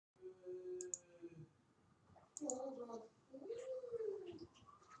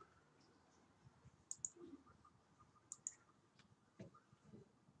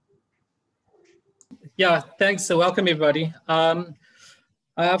Yeah, thanks. So welcome, everybody.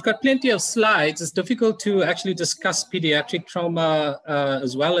 I've got plenty of slides. It's difficult to actually discuss pediatric trauma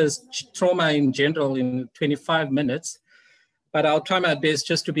as well as trauma in general in 25 minutes, but I'll try my best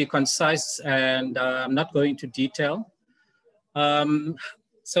just to be concise, and I'm not going into detail.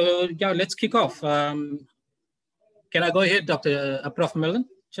 So yeah, let's kick off. Can I go ahead, Prof. Millen?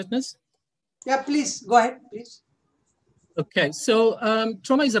 Chitness? Yeah, please, go ahead, please. Okay, so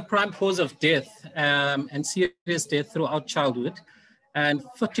trauma is a prime cause of death and serious death throughout childhood, and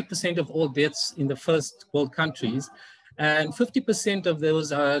 50% of all deaths in the first world countries, and 50% of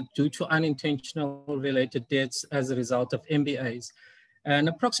those are due to unintentional related deaths as a result of MBAs. And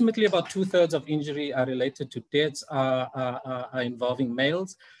approximately about 2/3 of injury are related to deaths are involving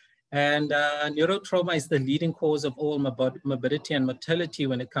males. And neurotrauma is the leading cause of all morbidity and mortality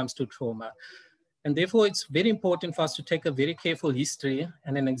when it comes to trauma. And therefore, it's very important for us to take a very careful history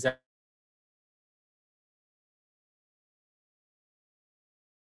and an example.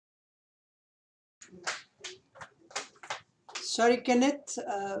 Sorry, Kenneth.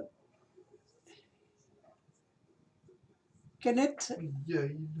 Kenneth? Yeah.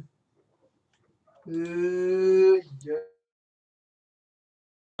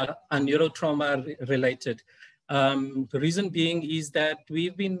 And neurotrauma related. The reason being is that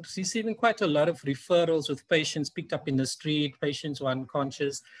we've been receiving quite a lot of referrals with patients picked up in the street, patients who are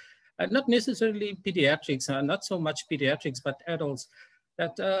unconscious, not necessarily pediatrics, not so much pediatrics, but adults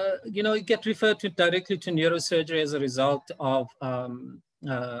that, get referred to directly to neurosurgery as a result of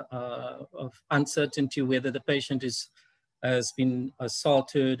uncertainty whether the patient has been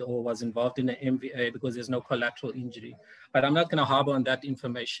assaulted or was involved in an MVA because there's no collateral injury. But I'm not going to harbor on that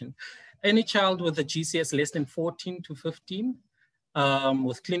information. Any child with a GCS less than 14 to 15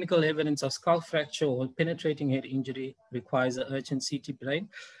 with clinical evidence of skull fracture or penetrating head injury requires an urgent CT brain.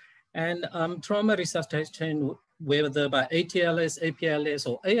 And trauma resuscitation, whether by ATLS, APLS,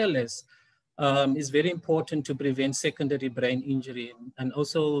 or ALS, is very important to prevent secondary brain injury, and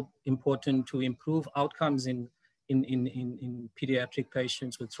also important to improve outcomes in pediatric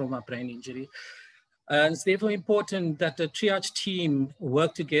patients with trauma brain injury. And it's therefore important that the triage team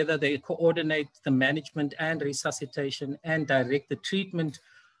work together. They coordinate the management and resuscitation and direct the treatment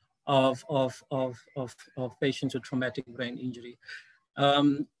of patients with traumatic brain injury.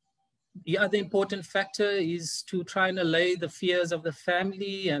 The other important factor is to try and allay the fears of the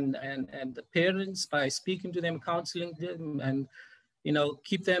family and the parents by speaking to them, counseling them, and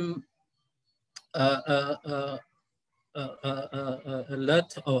keep them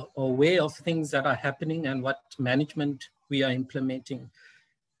alert or aware of things that are happening and what management we are implementing.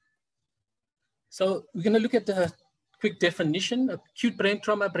 So we're going to look at the quick definition: acute brain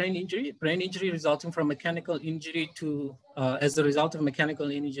trauma, brain injury resulting from mechanical injury to, as a result of mechanical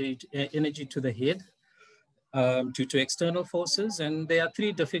injury, energy to the head due to external forces. And there are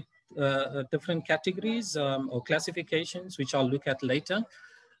three different categories or classifications, which I'll look at later.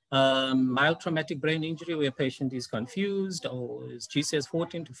 Mild traumatic brain injury, where patient is confused or is GCS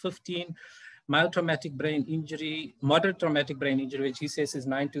 14 to 15. Mild traumatic brain injury, moderate traumatic brain injury, where GCS is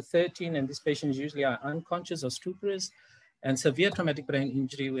 9 to 13, and these patients usually are unconscious or stuporous. And severe traumatic brain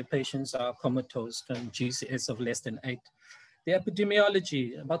injury, where patients are comatose and GCS of less than 8. The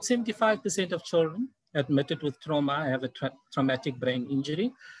epidemiology: about 75% of children admitted with trauma have a traumatic brain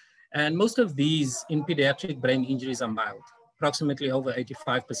injury. And most of these in pediatric brain injuries are mild. Approximately over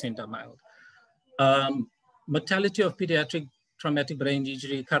 85% are mild. Mortality of pediatric traumatic brain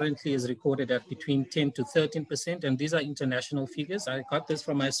injury currently is recorded at between 10 to 13%, and these are international figures. I got this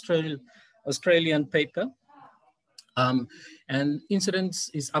from an Australian paper. And incidence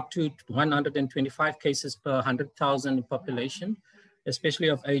is up to 125 cases per 100,000 in population, especially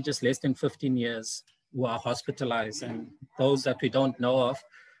of ages less than 15 years who are hospitalized, and those that we don't know of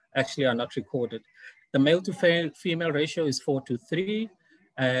actually are not recorded. The male to female ratio is 4 to 3,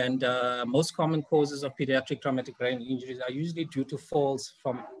 and most common causes of pediatric traumatic brain injuries are usually due to falls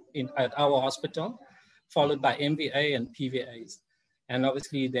at our hospital, followed by MVA and PVAs, and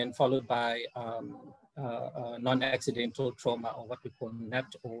obviously then followed by non-accidental trauma, or what we call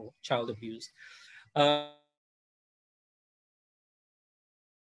NAT, or child abuse.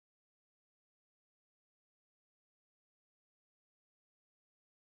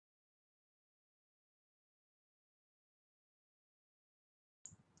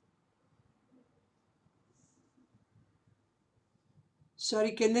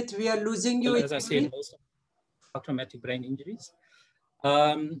 Sorry, Kenneth, we are losing you. As I said, most of traumatic brain injuries.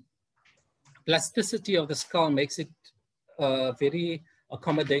 Plasticity of the skull makes it very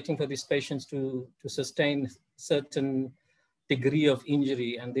accommodating for these patients to sustain certain degree of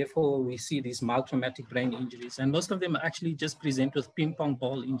injury, and therefore we see these mild traumatic brain injuries. And most of them actually just present with ping pong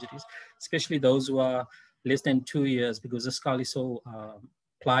ball injuries, especially those who are less than 2 years, because the skull is so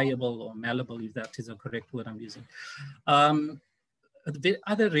pliable or malleable, if that is a correct word I'm using. The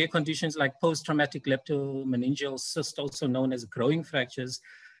other rare conditions like post-traumatic leptomeningeal cyst, also known as growing fractures,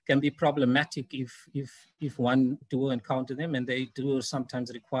 can be problematic if one do encounter them, and they do sometimes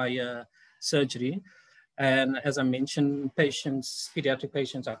require surgery. And as I mentioned, pediatric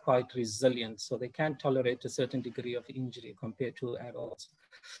patients are quite resilient, so they can tolerate a certain degree of injury compared to adults.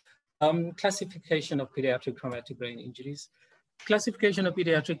 Classification of pediatric traumatic brain injuries. Classification of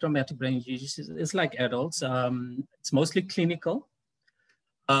pediatric traumatic brain injuries is like adults. It's mostly clinical,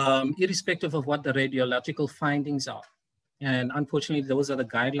 irrespective of what the radiological findings are. And unfortunately, those are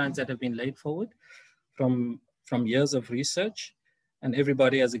the guidelines that have been laid forward from years of research. And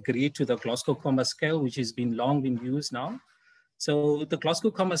everybody has agreed to the Glasgow-Coma scale, which has been long been used now. So the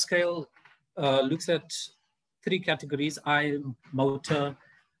Glasgow-Coma scale looks at 3 categories: eye, motor,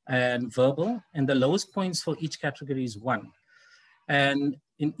 and verbal. And the lowest points for each category is 1. And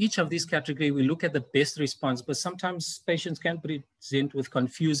in each of these categories, we look at the best response, but sometimes patients can present with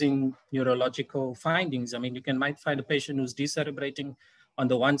confusing neurological findings. I mean, you might find a patient who's decerebrating on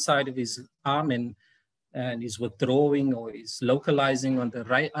the one side of his arm and is withdrawing or is localizing on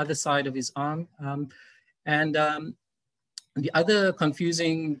the other side of his arm. The other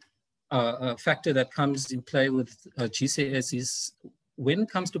confusing factor that comes in play with GCS is when it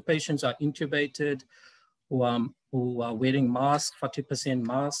comes to patients who are intubated, who are wearing masks, 40%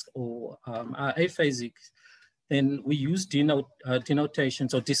 mask, or are aphasic, then we use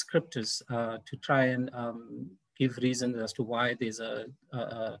denotations or descriptors to try and give reasons as to why there's a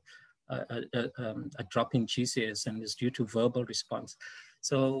drop in GCS, and it's due to verbal response.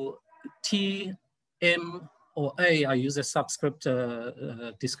 So T, M, or A are used as subscript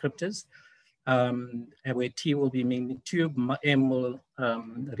descriptors, where T will be meaning tube, M will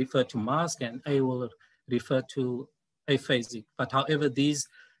refer to mask, and A will refer to aphasic. But however, these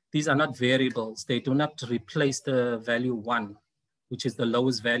are not variables. They do not replace the value 1, which is the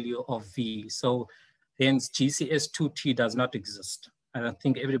lowest value of V. So hence GCS 2T does not exist. And I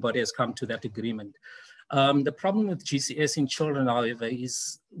think everybody has come to that agreement. The problem with GCS in children, however,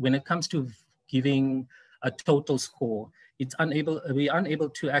 is when it comes to giving a total score, we're unable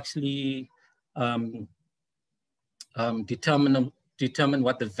to actually determine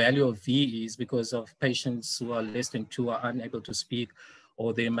what the value of V is, because of patients who are less than 2 are unable to speak,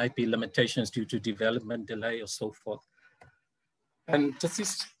 or there might be limitations due to development delay or so forth. And this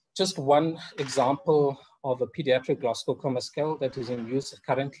is just one example of a pediatric Glasgow-Coma scale that is in use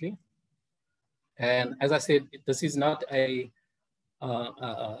currently. And as I said, this is not a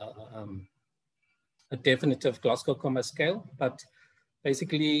definitive Glasgow-Coma scale, but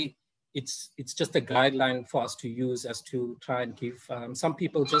basically it's just a guideline for us to use as to try and give. Some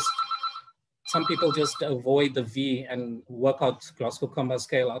people just avoid the V and work out Glasgow-Coma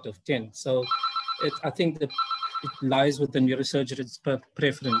scale out of 10. So I think that it lies with the neurosurgeon's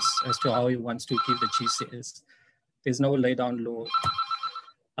preference as to how he wants to give the GCS. There's no lay down law.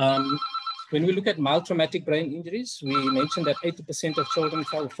 When we look at mild traumatic brain injuries, we mentioned that 80% of children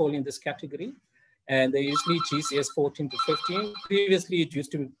fall in this category, and they're usually GCS 14 to 15. Previously, it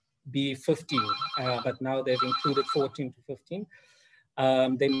used to be 15, but now they've included 14 to 15.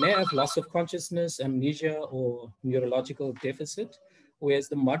 They may have loss of consciousness, amnesia, or neurological deficit, whereas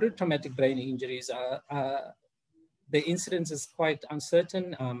the moderate traumatic brain injuries the incidence is quite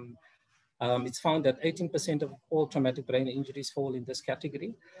uncertain. It's found that 18% of all traumatic brain injuries fall in this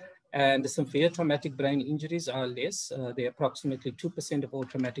category. And the severe traumatic brain injuries are less. They're approximately 2% of all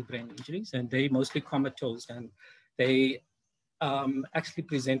traumatic brain injuries, and they mostly comatose, and they actually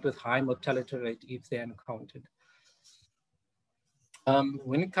present with high mortality rate if they're encountered.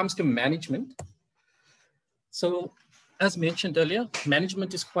 When it comes to management, so as mentioned earlier,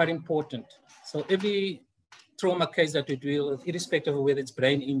 management is quite important. So every trauma case that we deal with, irrespective of whether it's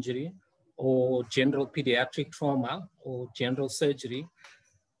brain injury or general pediatric trauma or general surgery,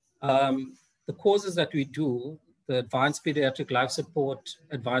 the causes that we do, the advanced pediatric life support,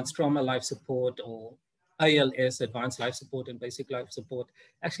 advanced trauma life support, or ALS, advanced life support and basic life support,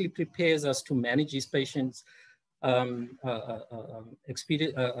 actually prepares us to manage these patients, to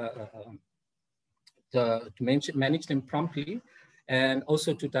manage them promptly, and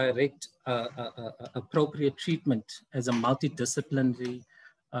also to direct appropriate treatment as a multidisciplinary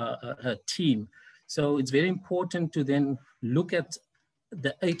team. So it's very important to then look at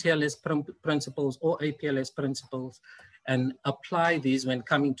the ATLS principles or APLS principles and apply these when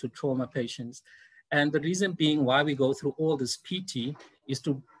coming to trauma patients. And the reason being why we go through all this PT is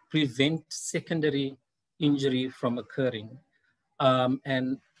to prevent secondary injury from occurring.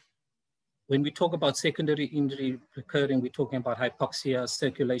 And when we talk about secondary injury occurring, we're talking about hypoxia,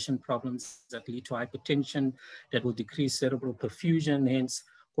 circulation problems that lead to hypertension, that will decrease cerebral perfusion, hence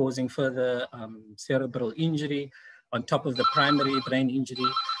causing further cerebral injury on top of the primary brain injury.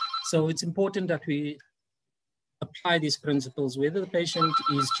 So it's important that we apply these principles, whether the patient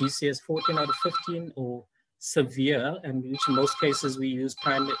is GCS 14 out of 15 or severe, and which in most cases we use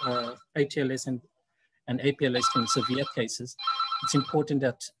primary ATLS and APLS in severe cases. It's important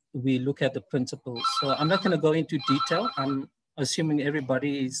that we look at the principles. So I'm not going to go into detail. I'm assuming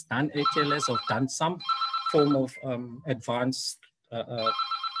everybody has done ATLS or done some form of advanced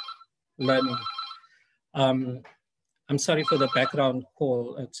learning. I'm sorry for the background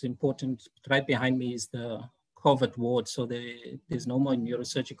call. It's important. Right behind me is the COVID ward, so there's no more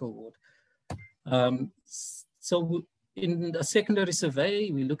neurosurgical ward. So in the secondary survey,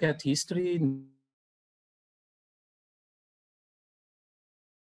 we look at history,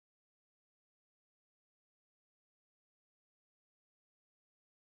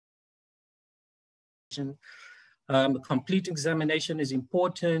 complete examination is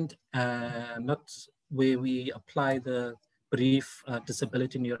important, not where we apply the brief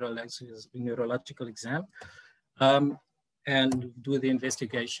disability neurological exam and do the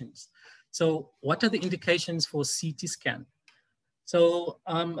investigations. So what are the indications for CT scan? So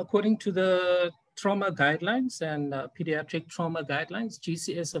according to the trauma guidelines and pediatric trauma guidelines,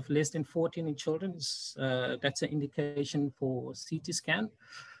 GCS of less than 14 in children, that's an indication for CT scan.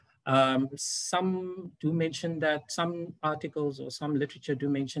 Some do mention that, some articles or some literature do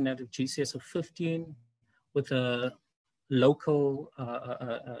mention that a GCS of 15 with a local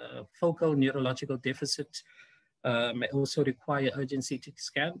focal neurological deficit may also require urgent CT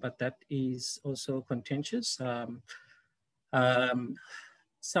scan, but that is also contentious.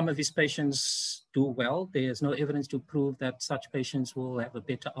 Some of these patients do well. There's no evidence to prove that such patients will have a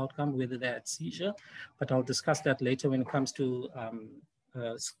better outcome, whether they had seizure, but I'll discuss that later when it comes to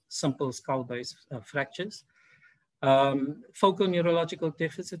simple skull-based fractures. Focal neurological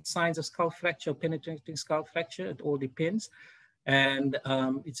deficit, signs of skull fracture, penetrating skull fracture, it all depends. And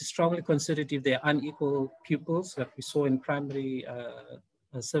it's strongly considered if they're unequal pupils, that we saw in primary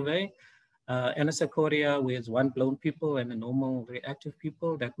survey. Anisocoria with one blown pupil and a normal reactive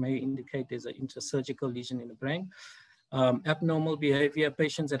pupil, that may indicate there's an intersurgical lesion in the brain. Abnormal behavior,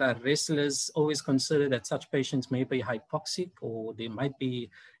 patients that are restless, always consider that such patients may be hypoxic, or they might be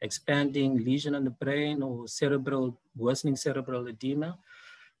expanding lesion on the brain or worsening cerebral edema.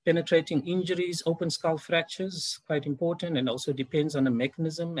 Penetrating injuries, open skull fractures, quite important, and also depends on the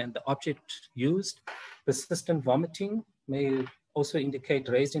mechanism and the object used. Persistent vomiting may also indicate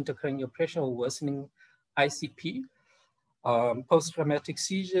raised intracranial pressure or worsening ICP. Post-traumatic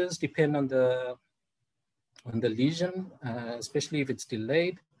seizures depend on the lesion, especially if it's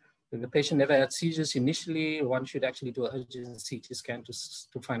delayed. If the patient never had seizures initially, one should actually do an urgent CT scan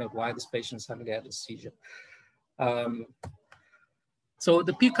to find out why this patient suddenly had a seizure. So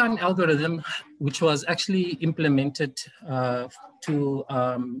the PCAN algorithm, which was actually implemented to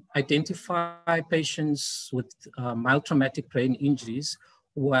identify patients with mild traumatic brain injuries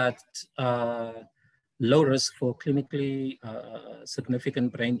who had low risk for clinically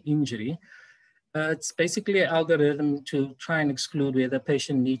significant brain injury. It's basically an algorithm to try and exclude whether a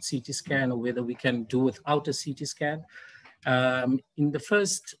patient needs CT scan or whether we can do without a CT scan. In the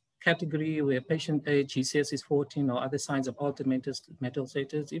first category where patient age, GCS is 14 or other signs of altered mental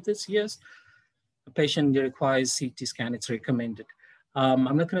status, if it's yes, the patient requires CT scan, it's recommended. I'm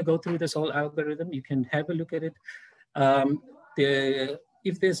not going to go through this whole algorithm. You can have a look at it.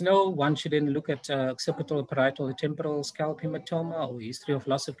 If there's no, one should then look at occipital, parietal, or temporal scalp hematoma or history of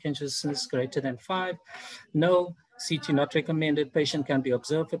loss of consciousness greater than 5. No, CT not recommended. Patient can be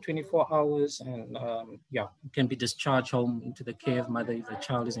observed for 24 hours and can be discharged home into the care of mother if the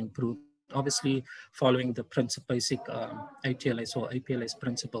child is improved, obviously following the basic ATLS or APLS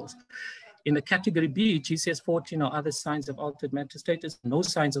principles. In the category B, GCS 14 or other signs of altered mental status, no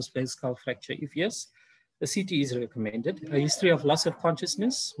signs of spinal skull fracture. If yes, the CT is recommended. A history of loss of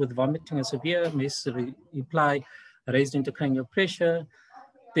consciousness with vomiting and severe may imply raised intracranial pressure.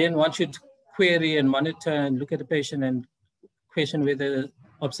 Then one should query and monitor and look at the patient and question whether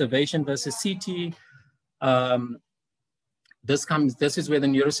observation versus CT. This is where the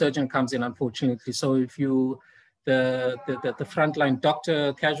neurosurgeon comes in, unfortunately. So if the frontline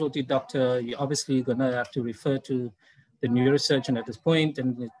doctor, casualty doctor, you're obviously gonna have to refer to the neurosurgeon at this point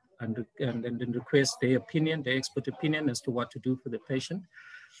and then request their opinion, their expert opinion as to what to do for the patient.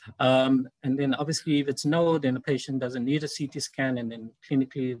 And then obviously if it's no, then the patient doesn't need a CT scan, and then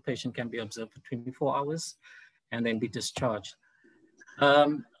clinically the patient can be observed for 24 hours and then be discharged.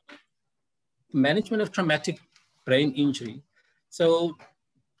 Management of traumatic brain injury. So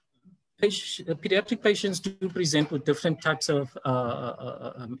pediatric patients do present with different types of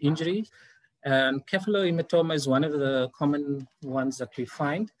injuries, and cephalohematoma is one of the common ones that we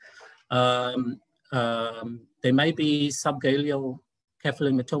find. There may be subgaleal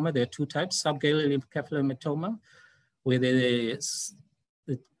cephalohematoma. There are two types: subgaleal cephalohematoma, where it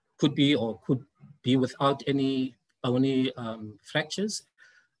could be or could be without any bony fractures.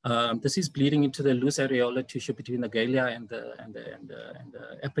 This is bleeding into the loose areolar tissue between the galea and the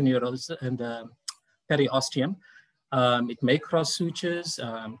epineurals and the periosteum. It may cross sutures.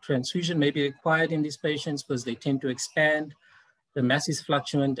 Transfusion may be required in these patients because they tend to expand. The mass is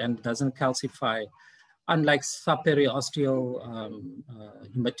fluctuant and doesn't calcify. Unlike subperiosteal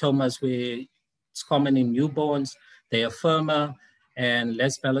hematomas, where it's common in newborns, they are firmer and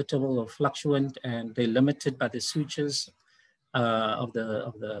less palatable or fluctuant, and they're limited by the sutures of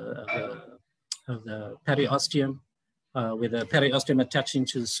the periosteum, with the periosteum attaching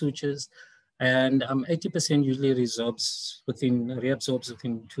to the sutures, and 80% usually reabsorbs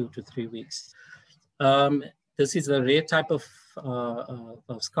within 2 to 3 weeks. This is a rare type of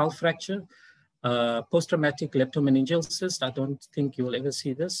skull fracture. Post-traumatic leptomeningeal cyst, I don't think you will ever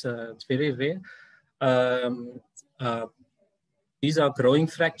see this. It's very rare. These are growing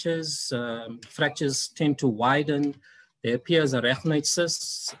fractures. Fractures tend to widen. They appear as arachnoid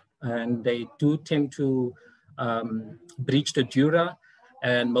cysts, and they do tend to breach the dura,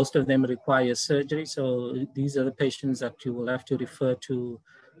 and most of them require surgery. So these are the patients that you will have to refer to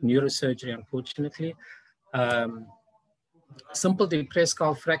neurosurgery, unfortunately. Simple depressed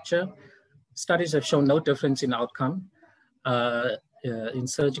skull fracture. Studies have shown no difference in outcome, in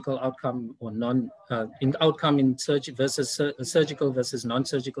surgical outcome or in outcome in surgical versus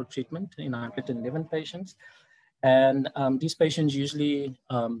non-surgical treatment in 111 patients. And these patients usually,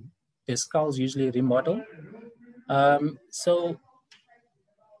 their skulls usually remodel. So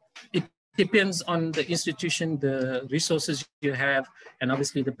it depends on the institution, the resources you have, and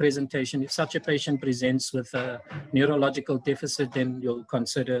obviously the presentation. If such a patient presents with a neurological deficit, then you'll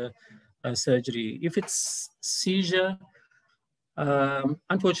consider surgery. If it's seizure,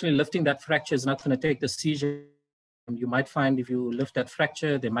 unfortunately lifting that fracture is not going to take the seizure. You might find if you lift that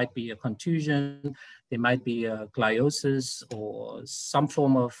fracture, there might be a contusion, there might be a gliosis or some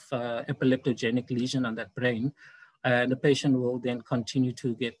form of epileptogenic lesion on that brain. And the patient will then continue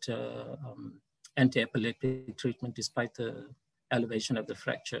to get anti-epileptic treatment despite the elevation of the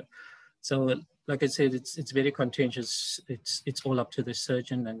fracture. So like I said, it's very contentious. It's all up to the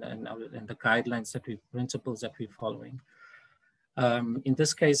surgeon and the guidelines that principles that we're following. In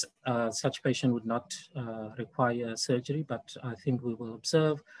this case, such patient would not require surgery, but I think we will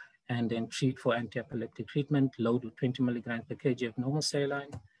observe and then treat for anti-epileptic treatment, load with 20 milligrams per kg of normal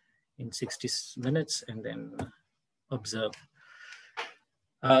saline in 60 minutes, and then observe.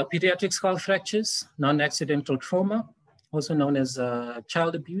 Pediatric skull fractures, non-accidental trauma, also known as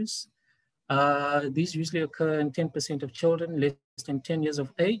child abuse. These usually occur in 10% of children less than 10 years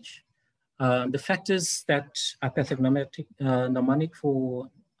of age. The factors that are pathognomonic for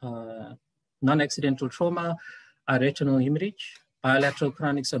non-accidental trauma are retinal hemorrhage, bilateral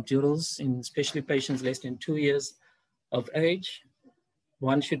chronic subdurals in especially patients less than 2 years of age.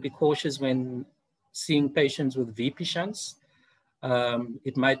 One should be cautious when seeing patients with VP shunts.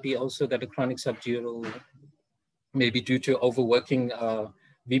 It might be also that a chronic subdural may be due to overworking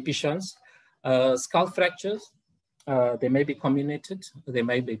VP shunts. Skull fractures, they may be comminuted, they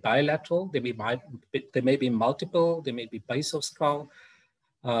may be bilateral, they may be multiple, they may be base of skull.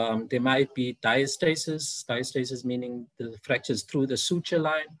 There might be diastasis meaning the fractures through the suture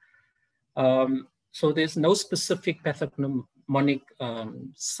line. So there's no specific pathognomonic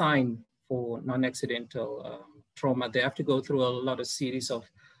sign for non-accidental trauma. They have to go through a lot of series of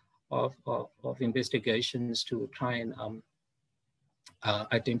investigations to try and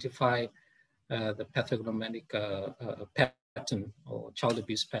identify the pathognomonic pattern or child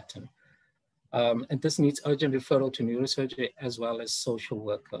abuse pattern. And this needs urgent referral to neurosurgery as well as social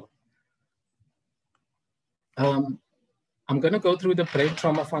worker. I'm going to go through the Brain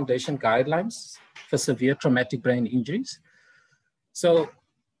Trauma Foundation guidelines for severe traumatic brain injuries. So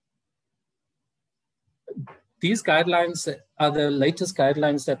these guidelines are the latest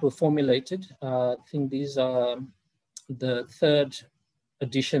guidelines that were formulated. I think these are the third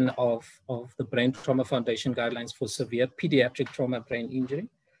edition of the Brain Trauma Foundation guidelines for severe pediatric trauma brain injury,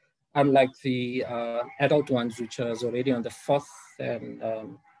 unlike the adult ones, which is already on the fourth and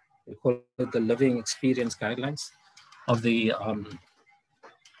we call it the Living Experience Guidelines of the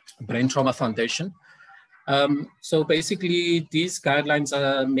Brain Trauma Foundation. So basically, these guidelines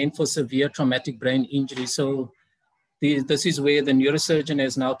are meant for severe traumatic brain injury. So this is where the neurosurgeon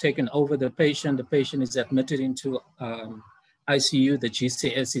has now taken over the patient. The patient is admitted into ICU. The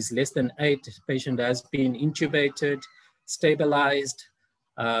GCS is less than 8. The patient has been intubated, stabilized.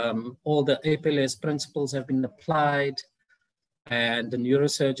 All the APLS principles have been applied. And the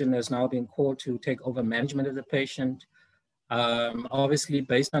neurosurgeon has now been called to take over management of the patient. Obviously,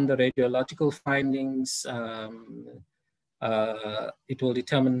 based on the radiological findings, it will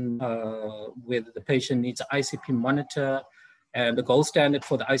determine whether the patient needs an ICP monitor. And the gold standard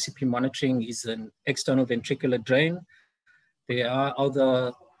for the ICP monitoring is an external ventricular drain. There are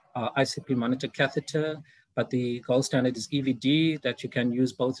other ICP monitor catheter, but the gold standard is EVD, that you can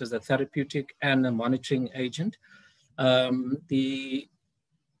use both as a therapeutic and a monitoring agent. The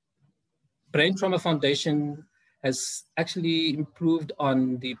Brain Trauma Foundation has actually improved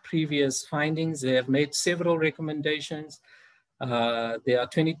on the previous findings. They have made several recommendations. There are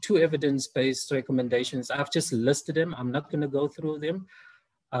 22 evidence-based recommendations. I've just listed them. I'm not going to go through them.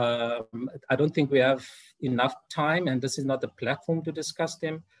 I don't think we have enough time, and this is not the platform to discuss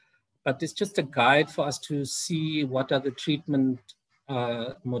them, but it's just a guide for us to see what are the treatment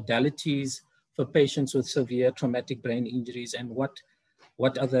modalities for patients with severe traumatic brain injuries, and what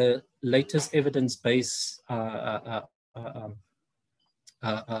are the latest evidence-based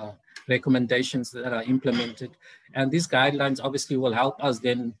recommendations that are implemented. And these guidelines obviously will help us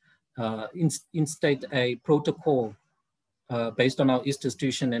then instate a protocol based on our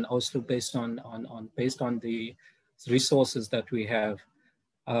institution, and also based on the resources that we have.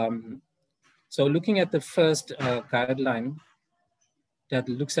 So looking at the first guideline that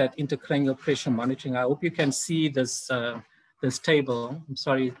looks at intracranial pressure monitoring, I hope you can see this this table. I'm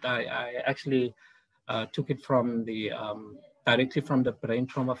sorry, I actually took it from the directly from the Brain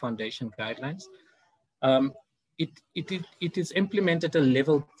Trauma Foundation guidelines. It is implemented at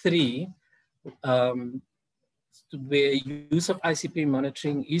level 3, where use of ICP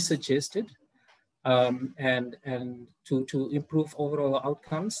monitoring is suggested, and to improve overall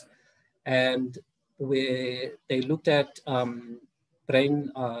outcomes, and where they looked at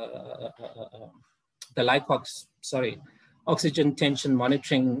brain the LICOX, oxygen tension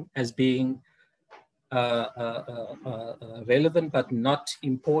monitoring as being relevant but not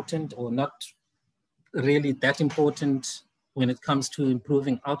important, or not really that important when it comes to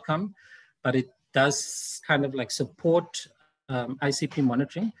improving outcome, but it does kind of like support ICP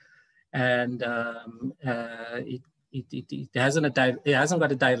monitoring, and it hasn't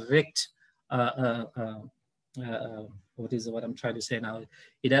got a direct what I'm trying to say now.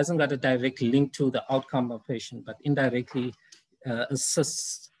 It hasn't got a direct link to the outcome of patient, but indirectly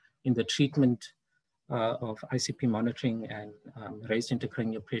assists in the treatment of ICP monitoring and raised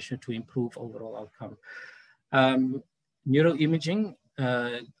intracranial pressure to improve overall outcome. Neuroimaging,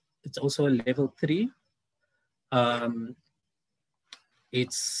 it's also a level 3.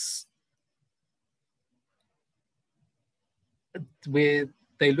 It's where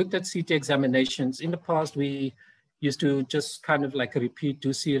they looked at CT examinations. In the past, we used to just kind of like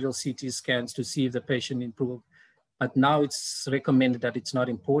do serial CT scans to see if the patient improved. But now it's recommended that it's not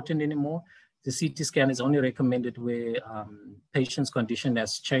important anymore. The CT scan is only recommended where patient's condition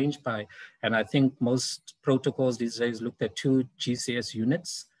has changed by, and I think most protocols these days looked at 2 GCS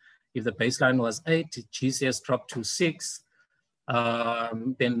units. If the baseline was 8, GCS dropped to 6,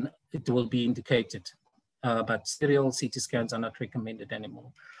 then it will be indicated. But serial CT scans are not recommended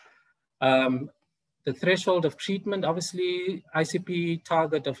anymore. The threshold of treatment, obviously, ICP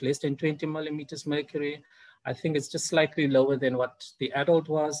target of less than 20 millimeters mercury. I think it's just slightly lower than what the adult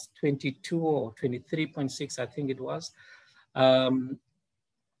was, 22 or 23.6, I think it was. And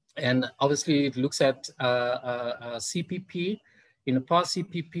obviously, it looks at CPP. In the past,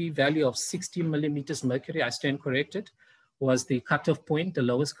 CPP value of 60 millimeters mercury, I stand corrected, was the cutoff point, the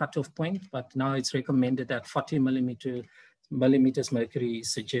lowest cutoff point, but now it's recommended that 40 millimeters mercury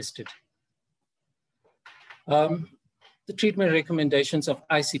is suggested. The treatment recommendations of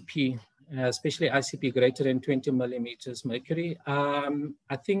ICP, especially ICP greater than 20 millimeters mercury.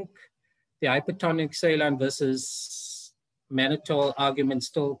 I think the hypertonic saline versus mannitol argument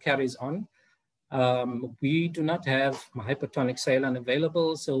still carries on. We do not have hypertonic saline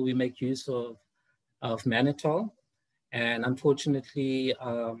available, so we make use of mannitol. And unfortunately,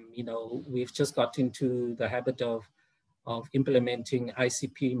 you know, we've just got into the habit of implementing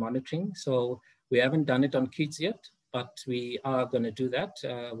ICP monitoring. So we haven't done it on kids yet, but we are going to do that.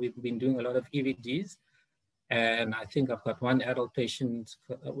 We've been doing a lot of EVDs, And I think I've got one adult patient,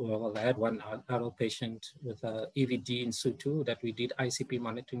 well, I had one adult patient with a EVD in situ that we did ICP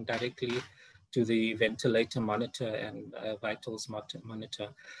monitoring directly to the ventilator monitor and vitals monitor.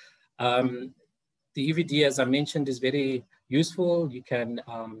 The EVD, as I mentioned, is very useful. You can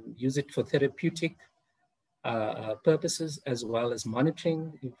use it for therapeutic purposes as well as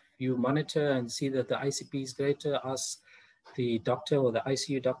monitoring. If you monitor and see that the ICP is greater, ask the doctor or the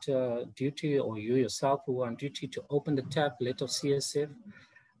ICU doctor duty, or you yourself who are on duty, to open the tap, let off CSF.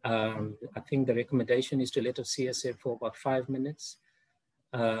 I think the recommendation is to let off CSF for about 5 minutes.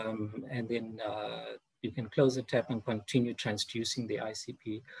 And then you can close the tap and continue transducing the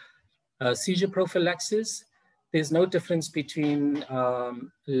ICP. Seizure prophylaxis, there's no difference between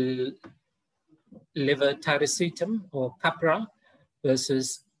levetiracetam or Capra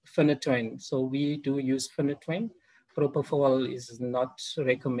versus phenytoin. So we do use phenytoin. Propofol is not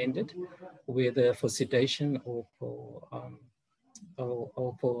recommended, whether for sedation or for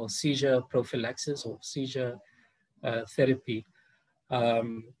seizure prophylaxis or seizure therapy,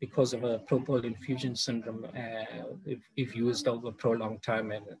 because of a propofol infusion syndrome if used over a prolonged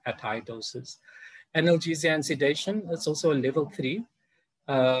time and at high doses. Analgesia and sedation, that's also a level 3.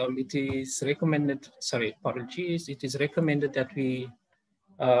 It is recommended, it is recommended that we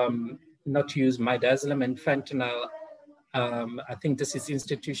not use midazolam and fentanyl. I think this is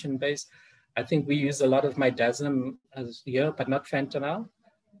institution-based. I think we use a lot of midazolam here, but not fentanyl.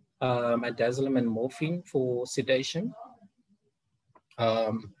 Midazolam and morphine for sedation.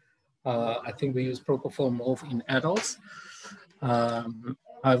 I think we use propofol more in adults.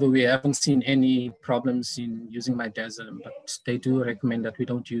 However, we haven't seen any problems in using midazolam, but they do recommend that we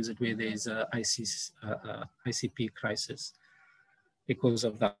don't use it where there is a ICP crisis because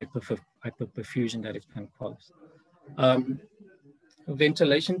of the hyperperfusion that it can cause.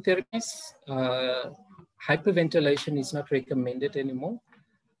 Ventilation therapies, hyperventilation is not recommended anymore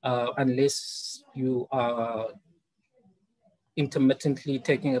unless you are intermittently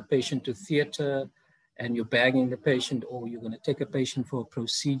taking a patient to theater and you're bagging the patient, or you're going to take a patient for a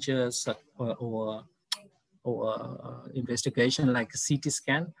procedure or investigation like a CT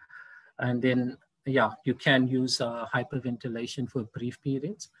scan. And then, yeah, you can use hyperventilation for brief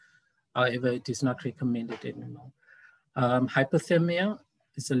periods. However, it is not recommended anymore. Hypothermia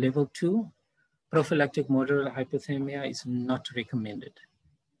is a level 2. Prophylactic moderate hypothermia is not recommended.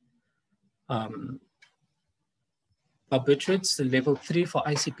 Barbiturates, the level 3 for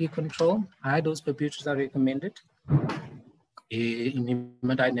ICP control. High dose barbiturates are recommended in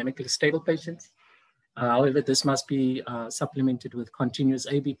hemodynamically stable patients. However, this must be supplemented with continuous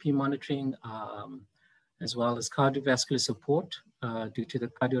ABP monitoring, as well as cardiovascular support due to the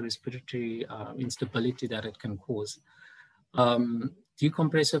cardiorespiratory instability that it can cause.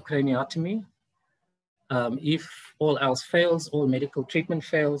 Decompressive craniotomy. If all else fails, all medical treatment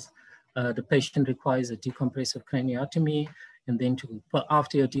fails, the patient requires a decompressive craniotomy, and then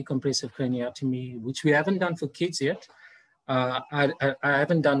after a decompressive craniotomy, which we haven't done for kids yet, I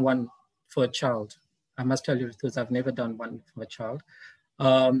haven't done one for a child. I must tell you because I've never done one for a child.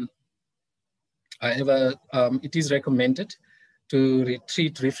 However, it is recommended to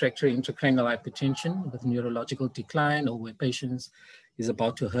treat refractory intracranial hypertension with neurological decline, or where patient is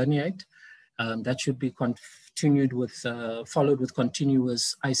about to herniate. That should be continued with, followed with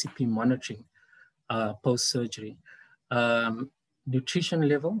continuous ICP monitoring post-surgery. Nutrition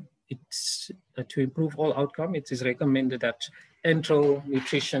level, it's to improve all outcome, it is recommended that enteral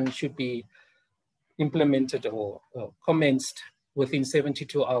nutrition should be implemented or commenced within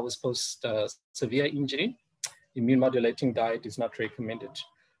 72 hours post severe injury. Immune modulating diet is not recommended.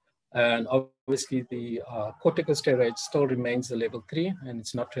 And obviously the corticosteroid still remains the level 3, and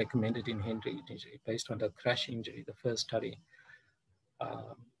it's not recommended in hand injury based on the crash injury, the first study.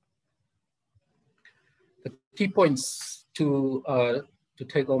 The key points to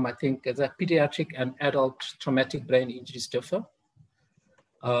take home, I think, is that pediatric and adult traumatic brain injuries differ.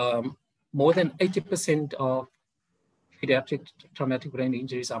 More than 80% of pediatric traumatic brain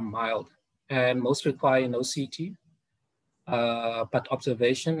injuries are mild, and most require no CT. But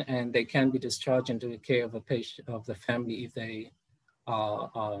observation, and they can be discharged into the care of a patient, of the family, if they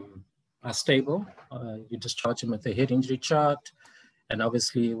are stable. You discharge them with a head injury chart, and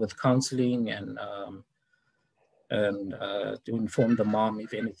obviously with counseling and to inform the mom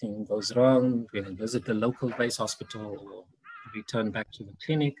if anything goes wrong. We can visit the local base hospital or return back to the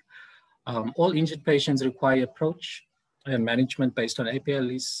clinic. All injured patients require approach and management based on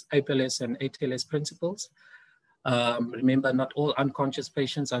APLS and ATLS principles. Remember, not all unconscious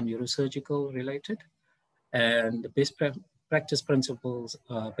patients are neurosurgical related, and the best practice principles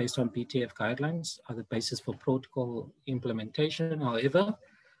based on BTF guidelines are the basis for protocol implementation. However,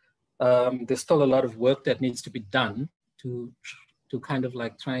 there's still a lot of work that needs to be done to kind of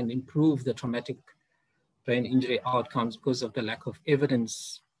like try and improve the traumatic brain injury outcomes because of the lack of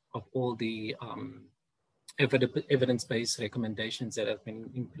evidence of all the evidence-based recommendations that have been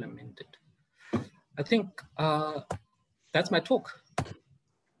implemented. I think that's my talk.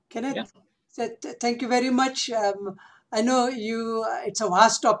 Kenneth, thank you very much. I know it's a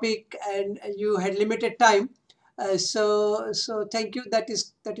vast topic and you had limited time. So thank you. That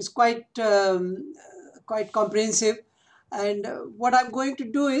is quite quite comprehensive. And what I'm going to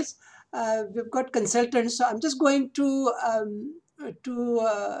do is we've got consultants, so I'm just going to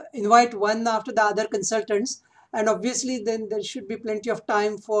invite one after the other consultants, and obviously then there should be plenty of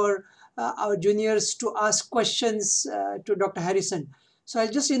time for our juniors to ask questions to Dr. Harrison. So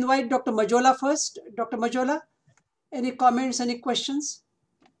I'll just invite Dr. Majola first. Dr. Majola, any comments, any questions?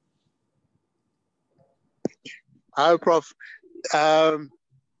 Hi, Prof.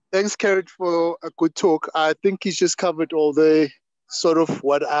 Thanks, Carrot, for a good talk. I think he's just covered all the sort of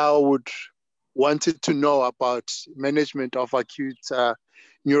what I would wanted to know about management of acute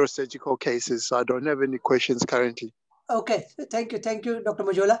neurosurgical cases. So I don't have any questions currently. Okay, thank you, Dr.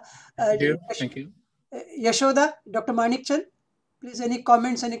 Majola. Thank you. Yashoda, Dr. Manikchan, please, any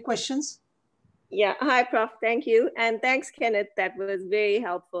comments, any questions? Yeah, hi, Prof. Thank you. And thanks, Kenneth. That was very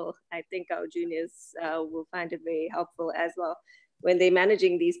helpful. I think our juniors will find it very helpful as well when they're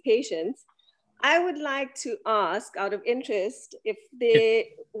managing these patients. I would like to ask, out of interest,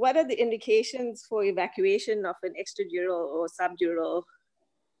 what are the indications for evacuation of an extradural or subdural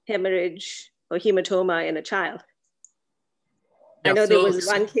hemorrhage or hematoma in a child? I know there was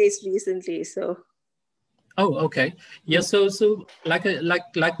one case recently, so. Oh, okay. Yeah, so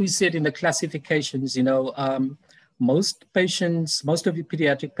like we said in the classifications, you know, most of the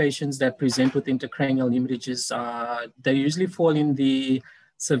pediatric patients that present with intracranial hemorrhages, they usually fall in the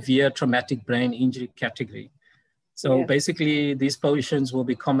severe traumatic brain injury category. So basically these patients will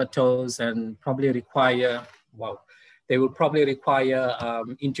be comatose and probably require, they will probably require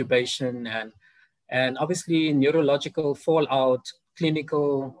intubation and obviously neurological fallout,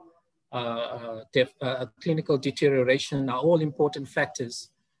 clinical deterioration are all important factors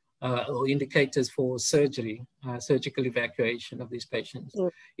or indicators for surgery, surgical evacuation of these patients.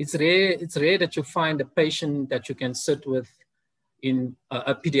 It's rare that you find a patient that you can sit with in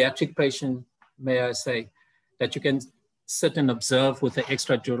a pediatric patient, may I say, that you can sit and observe with the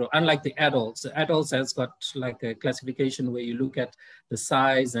extradural, unlike the adults. The adults has got like a classification where you look at the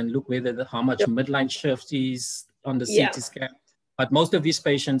size and look whether how much midline shift is on the CT scan. But most of these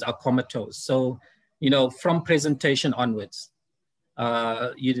patients are comatose. So, you know, from presentation onwards,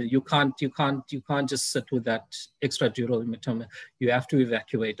 you can't just sit with that extradural hematoma. You have to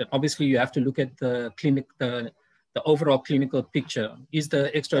evacuate it. Obviously, you have to look at the overall clinical picture. Is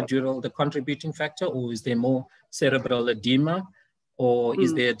the extradural the contributing factor, or is there more cerebral edema, or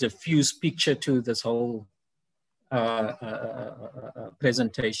is there a diffuse picture to this whole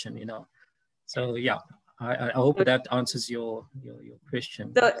presentation? You know, so yeah. I hope that answers your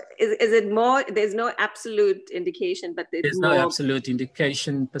question. So is it more, there's no absolute indication, but there's no absolute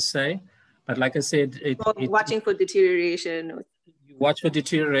indication per se. But like I said, watching for deterioration. You watch for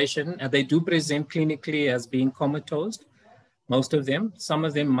deterioration, and they do present clinically as being comatose, most of them. Some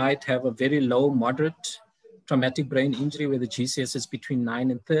of them might have a very low, moderate traumatic brain injury where the GCS is between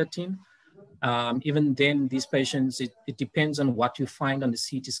 9 and 13. Even then, these patients, it depends on what you find on the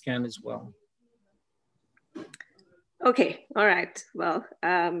CT scan as well. Okay, all right. Well,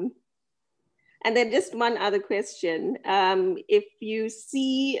 and then just one other question. If you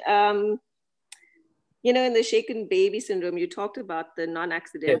see, you know, in the shaken baby syndrome, you talked about the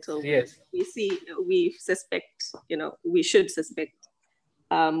non-accidental. Yes. We suspect, you know, we should suspect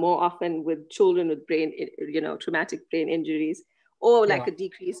more often with children with brain, you know, traumatic brain injuries, or like a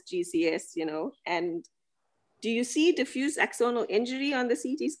decreased GCS, you know. And do you see diffuse axonal injury on the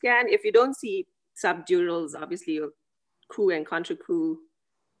CT scan? If you don't see subdurals, obviously your coup and contra coup.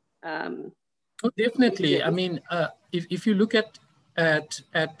 Oh, definitely. I mean, if you look at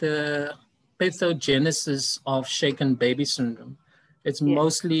the pathogenesis of shaken baby syndrome, it's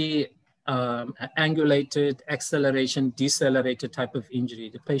mostly angulated, acceleration, decelerated type of injury.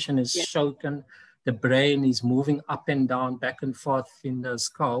 The patient is shaken, the brain is moving up and down, back and forth in the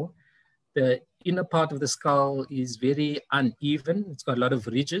skull. The inner part of the skull is very uneven. It's got a lot of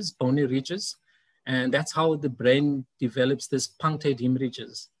ridges, bony ridges. And that's how the brain develops this punctate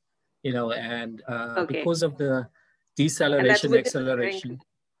hemorrhages, you know, and because of the deceleration, acceleration.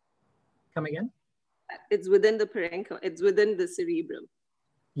 Come again? it's within the parenchyma, it's within the cerebrum.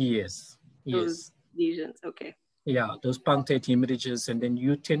 Yes, Those yes. lesions, okay. Yeah, those punctate hemorrhages, and then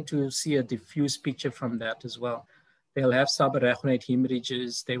you tend to see a diffuse picture from that as well. They'll have subarachnoid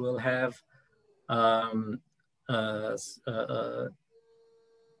hemorrhages. They will have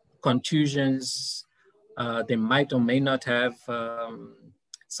contusions. They might or may not have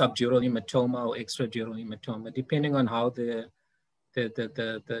subdural hematoma or extradural hematoma, depending on how the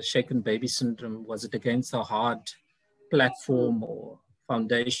shaken baby syndrome, was it against a hard platform or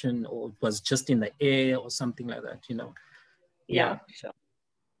foundation, or it was just in the air or something like that, you know. Yeah, sure.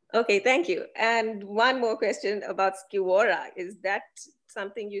 Okay, thank you. And one more question about Skiwara. Is that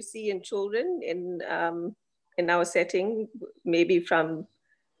something you see in children in our setting, maybe from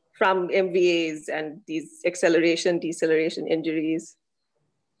MVAs and these acceleration, deceleration injuries?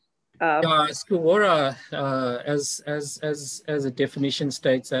 Yeah, Skiwara, as a definition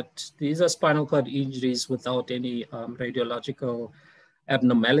states, that these are spinal cord injuries without any radiological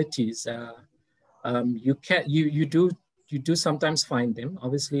abnormalities. You do sometimes find them.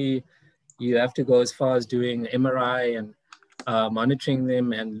 Obviously, you have to go as far as doing MRI and monitoring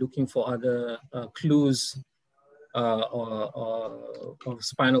them and looking for other clues of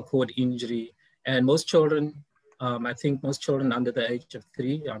spinal cord injury. And most children, I think most children under the age of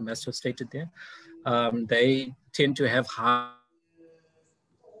 3, as was stated there, they tend to have high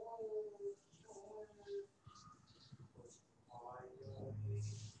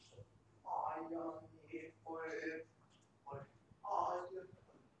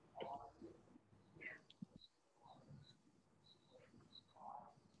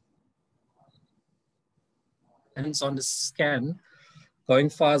on the scan. Going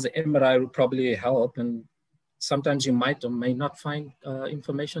far as the MRI will probably help, and sometimes you might or may not find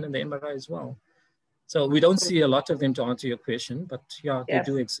information in the MRI as well. So we don't see a lot of them, to answer your question, but yeah, they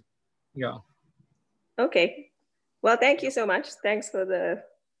do exist. Yeah. Okay. Well, thank you so much. Thanks for the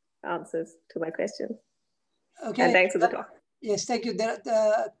answers to my questions. Okay. And thanks for the talk. Yes, thank you.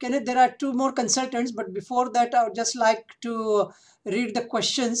 Kenneth, there are 2 more consultants, but before that, I would just like to read the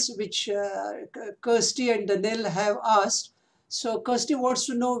questions which Kirsty and Daniel have asked. So Kirsty wants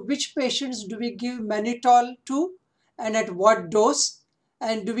to know, which patients do we give mannitol to and at what dose?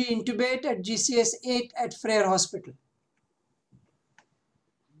 And do we intubate at GCS 8 at Frere Hospital?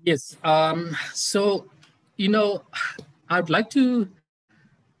 Yes. So, you know, I'd like to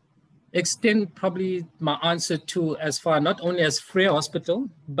extend probably my answer to as far, not only as Frere Hospital,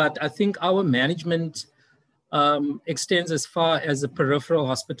 but I think our management extends as far as the peripheral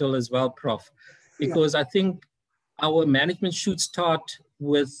hospital as well, Prof. Because I think our management should start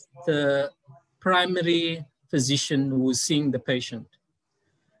with the primary physician who is seeing the patient.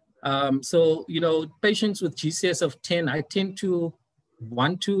 So, you know, patients with GCS of 10, I tend to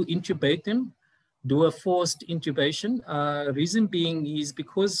want to intubate them, do a forced intubation. Reason being is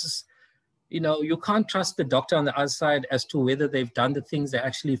because, you know, you can't trust the doctor on the other side as to whether they've done the things they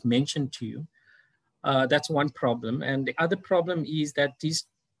actually have mentioned to you. That's one problem. And the other problem is that these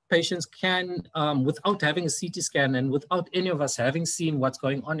patients can, without having a CT scan and without any of us having seen what's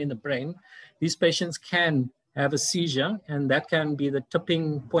going on in the brain, these patients can have a seizure, and that can be the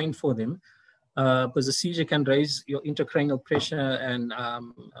tipping point for them, because the seizure can raise your intracranial pressure, and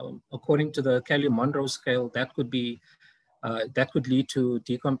according to the Kelly-Monroe scale, that could be that could lead to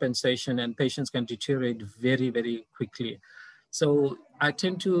decompensation, and patients can deteriorate very, very quickly. So I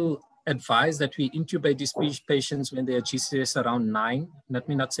tend to advise that we intubate these patients when their GCS around 9. Let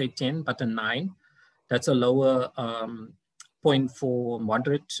me not say 10, but a 9. That's a lower point for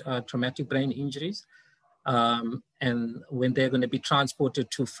moderate traumatic brain injuries. And when they're going to be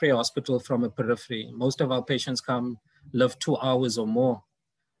transported to Frere Hospital from a periphery. Most of our patients live 2 hours or more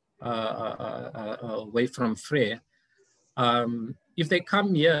away from Frere. If they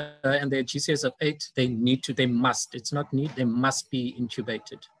come here and their GCS of 8, they must, it's not need, they must be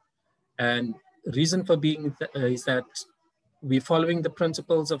intubated. And reason for being is that we're following the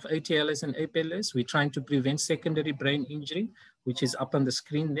principles of ATLS and APLS. We're trying to prevent secondary brain injury, which is up on the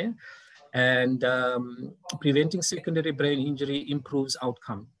screen there. And preventing secondary brain injury improves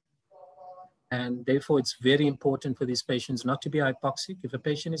outcome. And therefore, it's very important for these patients not to be hypoxic. If a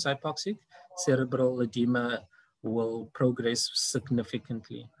patient is hypoxic, cerebral edema will progress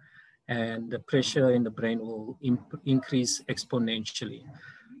significantly, and the pressure in the brain will increase exponentially.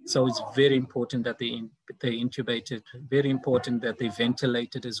 So it's very important that they intubated, very important that they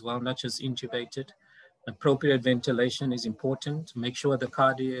ventilated as well, not just intubated. Appropriate ventilation is important. Make sure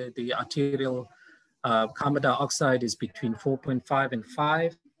the arterial carbon dioxide is between 4.5 and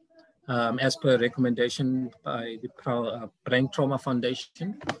 5, as per recommendation by the Brain Trauma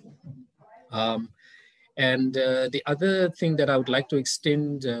Foundation. And the other thing that I would like to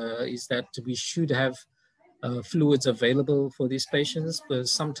extend is that we should have fluids available for these patients,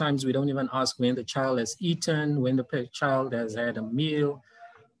 because sometimes we don't even ask when the child has eaten, when the child has had a meal,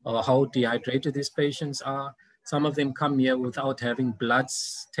 or how dehydrated these patients are. Some of them come here without having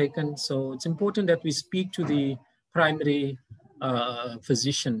bloods taken. So it's important that we speak to the primary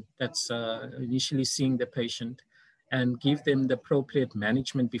physician that's initially seeing the patient and give them the appropriate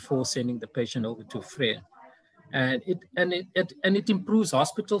management before sending the patient over to FREIR. And it improves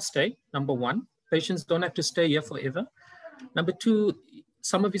hospital stay, number one. Patients don't have to stay here forever. Number two,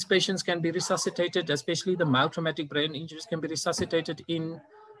 some of these patients can be resuscitated, especially the mild traumatic brain injuries can be resuscitated in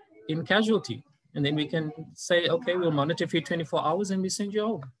casualty. And then we can say, okay, we'll monitor for you 24 hours and we send you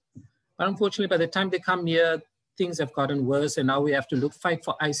home. But unfortunately, by the time they come here, things have gotten worse, and now we have to fight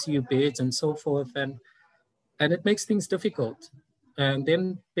for ICU beds and so forth. And it makes things difficult. And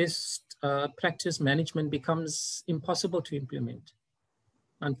then best practice management becomes impossible to implement,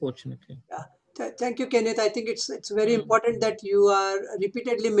 unfortunately. Yeah. Thank you, Kenneth. I think it's very important that you are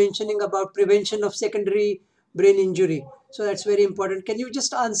repeatedly mentioning about prevention of secondary brain injury. So that's very important. Can you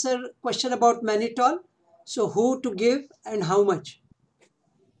just answer question about mannitol? So who to give and how much?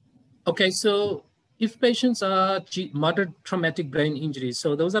 Okay, so if patients are moderate traumatic brain injuries,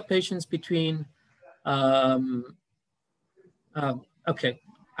 so those are patients between, okay,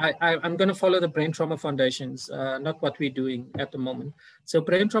 I'm going to follow the Brain Trauma Foundations, not what we're doing at the moment. So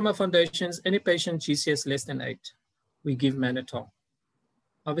Brain Trauma Foundations, any patient GCS less than 8, we give mannitol.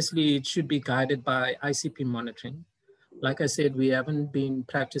 Obviously, it should be guided by ICP monitoring. Like I said, we haven't been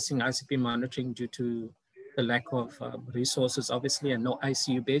practicing ICP monitoring due to the lack of resources, obviously, and no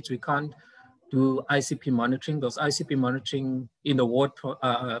ICU beds. We can't do ICP monitoring. Those ICP monitoring in the ward,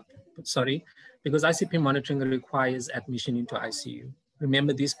 because ICP monitoring requires admission into ICU.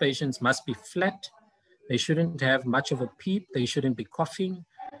 Remember, these patients must be flat. They shouldn't have much of a PEEP. They shouldn't be coughing.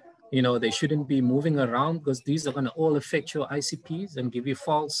 You know, they shouldn't be moving around, because these are going to all affect your ICPs and give you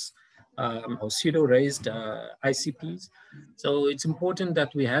false or pseudo-raised ICPs. So it's important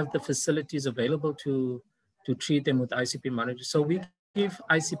that we have the facilities available to treat them with ICP monitoring. So we give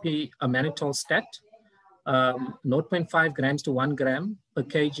ICP a mannitol stat. 0.5 grams to 1 gram per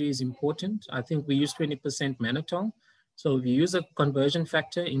kg is important. I think we use 20% mannitol. So if you use a conversion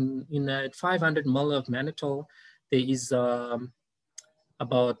factor in 500 ml of mannitol, there is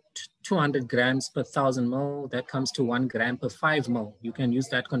about 200 grams per 1,000 ml. That comes to 1 gram per 5 ml. You can use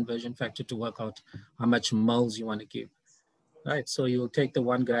that conversion factor to work out how much moles you want to give. Right, so you'll take the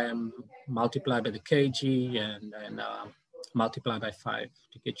 1 gram, multiply by the kg, and multiply by 5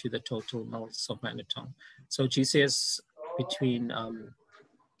 to get you the total moles of mannitol. So GCS between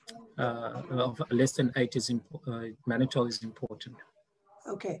less than 8 is mannitol is important.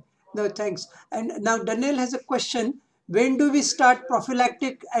 Okay, no, thanks. And now Daniel has a question. When do we start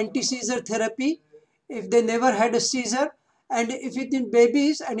prophylactic anti-seizure therapy if they never had a seizure? And if it's in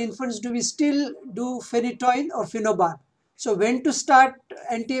babies and infants, do we still do phenytoin or phenobarb? So when to start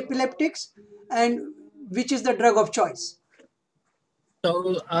anti-epileptics and which is the drug of choice?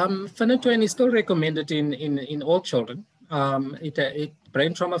 So phenytoin is still recommended in all children.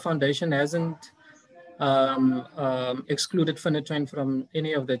 Brain Trauma Foundation hasn't excluded phenytoin from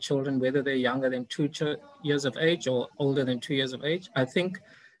any of the children, whether they're younger than 2 years of age or older than 2 years of age. I think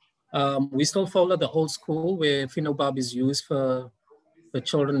we still follow the old school where phenobarb is used for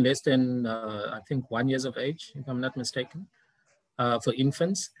children less than, I think, 1 year of age, if I'm not mistaken, for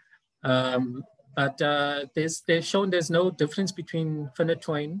infants. But they've shown there's no difference between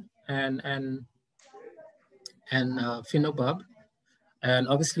phenytoin and phenobarb. And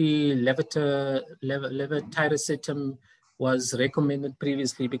obviously, levetiracetam was recommended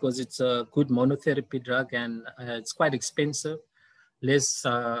previously because it's a good monotherapy drug, and it's quite expensive, less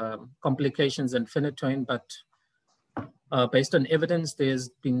complications than phenytoin. But based on evidence, there's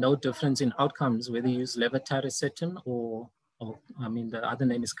been no difference in outcomes, whether you use levetiracetam or I mean, the other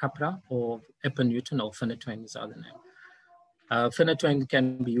name is Capra, or epinephrine, or phenytoin is the other name. Phenytoin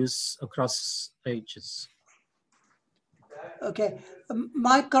can be used across ages. Okay.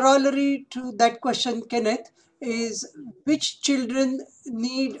 My corollary to that question, Kenneth, is which children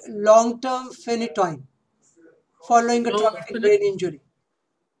need long-term phenytoin following a traumatic brain injury?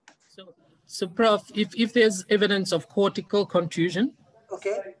 So Prof, if there's evidence of cortical contusion,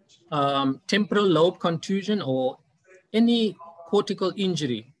 okay, temporal lobe contusion, or any cortical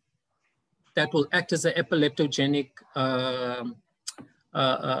injury that will act as an epileptogenic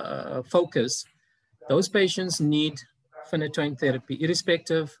focus, those patients need phenytoin therapy,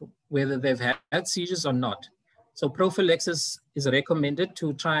 irrespective whether they've had seizures or not. So prophylaxis is recommended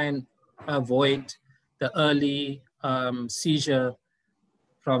to try and avoid the early seizure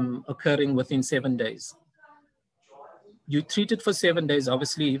from occurring within 7 days. You treat it for 7 days.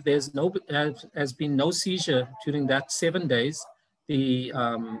 Obviously, if there's has been no seizure during that 7 days, the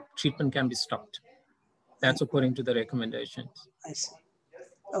treatment can be stopped. That's according to the recommendations. I see.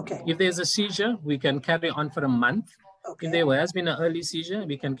 Okay. If there's a seizure, we can carry on for a month. Okay. If there has been an early seizure,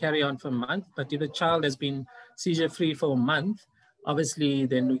 we can carry on for a month. But if a child has been seizure-free for a month, obviously,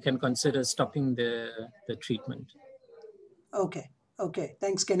 then we can consider stopping the treatment. Okay. Okay.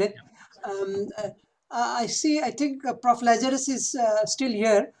 Thanks, Kenneth. I think Prof. Lazarus is still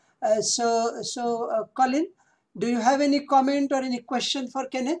here. Colin, do you have any comment or any question for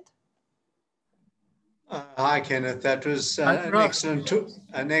Kenneth? Hi, Kenneth. That was an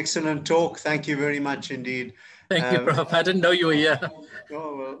excellent talk. Thank you very much indeed. Thank you, Prof. I didn't know you were here.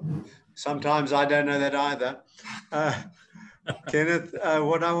 Oh, well, sometimes I don't know that either. Kenneth,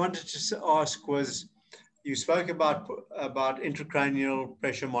 what I wanted to ask was, you spoke about intracranial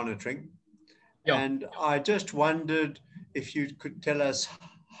pressure monitoring. Yeah. And I just wondered if you could tell us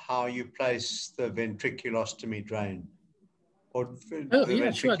how you place the ventriculostomy drain or the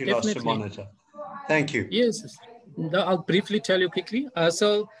ventriculostomy monitor. Thank you. Yes, no, I'll briefly tell you quickly.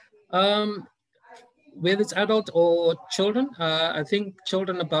 Whether it's adult or children, I think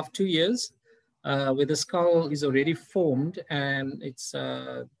children above 2 years, where the skull is already formed and it's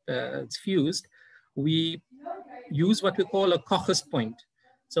fused, we use what we call a Koch's point.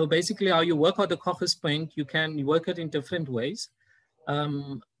 So basically how you work out the Koch's point, you can work it in different ways.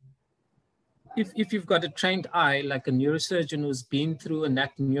 If you've got a trained eye, like a neurosurgeon who's been through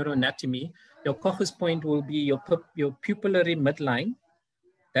neuroanatomy, your Koch's point will be your pupillary midline,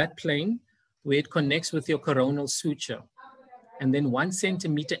 that plane, where it connects with your coronal suture. And then 1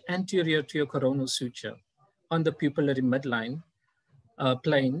 centimeter anterior to your coronal suture on the pupillary midline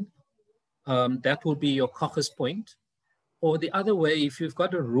plane, that will be your Koch's point. Or the other way, if you've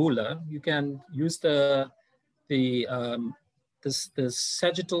got a ruler, you can use the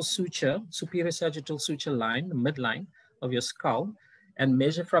sagittal suture, superior sagittal suture line, the midline of your skull, and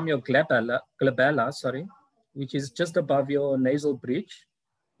measure from your glabella, which is just above your nasal bridge.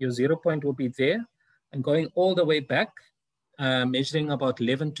 Your 0 point will be there, and going all the way back, measuring about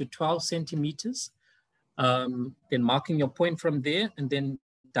 11 to 12 centimeters, then marking your point from there, and then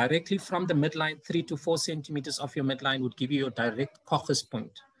directly from the midline, 3 to 4 centimeters off your midline would give you your direct Koch's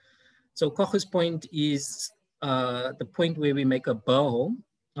point. So Koch's point is the point where we make a burr hole.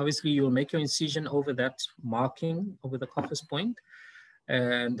 Obviously, you'll make your incision over that marking, over the Koch's point,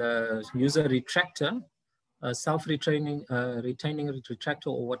 and use a retractor, a self-retaining retractor,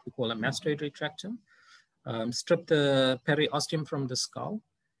 or what we call a mastoid retractor. Strip the periosteum from the skull,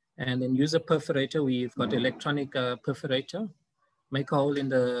 and then use a perforator. We've got electronic perforator. Make a hole in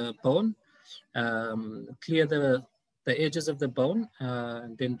the bone, clear the edges of the bone,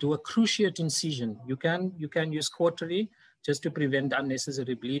 then do a cruciate incision. You can use cautery just to prevent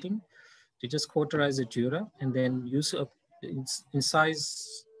unnecessary bleeding, to just cauterize the dura, and then use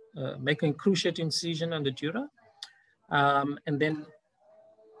making cruciate incision on the dura. And then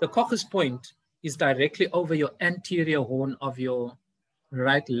the Koch's point is directly over your anterior horn of your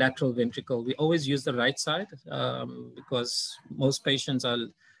right lateral ventricle. We always use the right side because most patients have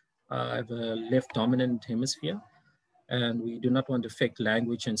a left dominant hemisphere, and we do not want to affect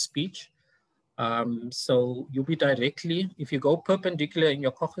language and speech. So you'll be directly, if you go perpendicular in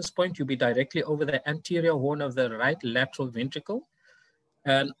your Koch's point, you'll be directly over the anterior horn of the right lateral ventricle.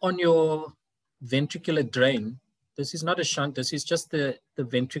 And on your ventricular drain, this is not a shunt, this is just the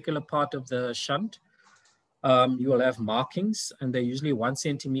ventricular part of the shunt. You will have markings, and they're usually 1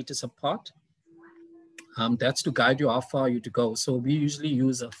 centimeter apart. That's to guide you how far you to go. So we usually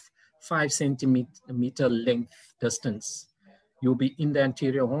use a 5 centimeter length distance. You'll be in the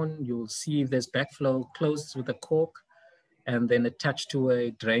anterior horn. You'll see if there's backflow, closed with a cork, and then attached to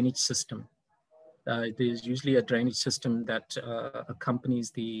a drainage system. There's usually a drainage system that accompanies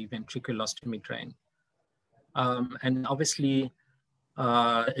the ventriculostomy drain. And obviously,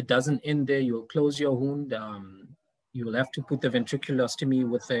 it doesn't end there. You'll close your wound. You'll have to put the ventriculostomy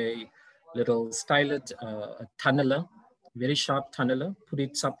with a little stylet, a tunneler, very sharp tunneler, put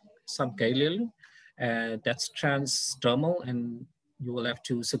it subgaleally. That's transdermal, and you will have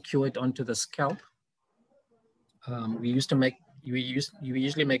to secure it onto the scalp. We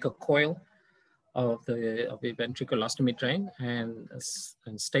usually make a coil of the ventriculostomy drain and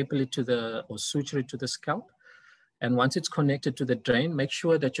staple it or suture it to the scalp. And once it's connected to the drain, make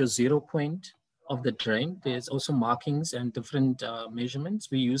sure that your 0 point of the drain, there's also markings and different measurements.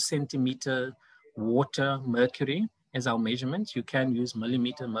 We use centimeter, water, mercury as our measurements. You can use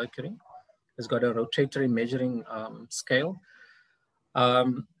millimeter mercury. It's got a rotatory measuring scale.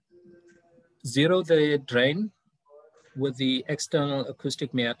 Zero the drain with the external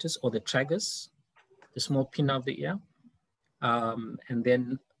acoustic meatus or the tragus, the small pin of the ear. And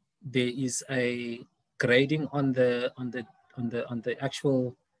then there is a grading on the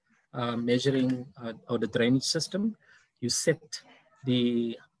actual measuring or the drainage system. You set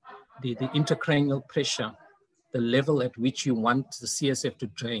the intracranial pressure, the level at which you want the CSF to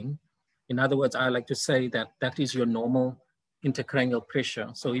drain. In other words, I like to say that that is your normal intracranial pressure.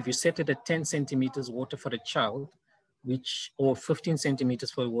 So if you set it at 10 centimeters water for a child, or 15 centimeters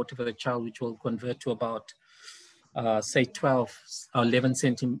for water for the child, which will convert to about say 12 or 11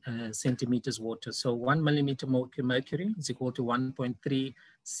 centimeters water. So 1 millimeter mercury is equal to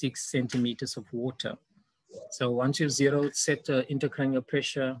 1.36 centimeters of water. So once you've set intracranial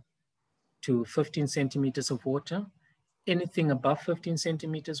pressure to 15 centimeters of water, anything above 15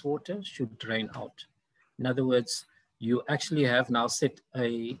 centimeters water should drain out. In other words, you actually have now set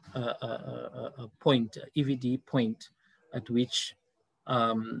a point, EVD point, at which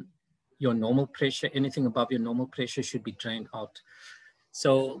your normal pressure, anything above your normal pressure should be drained out.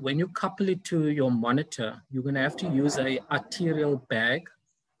 So when you couple it to your monitor, you're gonna have to use a arterial bag,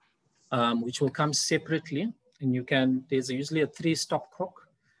 which will come separately. And there's usually a 3-stopcock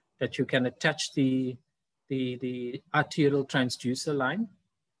that you can attach the arterial transducer line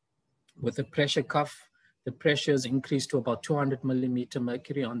with a pressure cuff. The pressure is increased to about 200 millimeter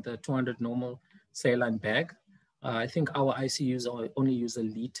mercury on the 200 normal saline bag. I think our ICUs only use a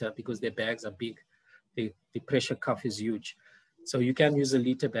liter because their bags are big. The pressure cuff is huge. So you can use a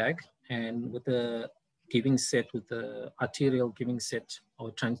liter bag, and with the giving set, with the arterial giving set or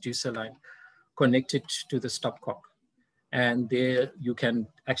transducer line, connect it to the stopcock. And there you can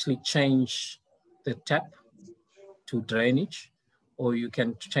actually change the tap to drainage, or you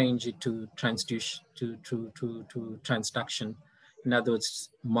can change it to transduction. In other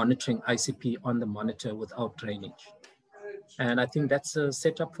words, monitoring ICP on the monitor without drainage. And I think that's a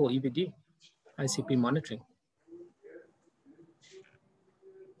setup for EVD, ICP monitoring.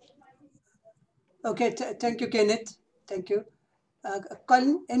 Okay, thank you, Kenneth. Thank you.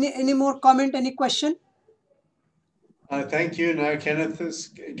 Colin, any more comment, any question? Thank you. No, Kenneth has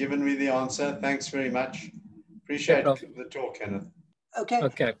given me the answer. Thanks very much. Appreciate the talk, Kenneth. Okay.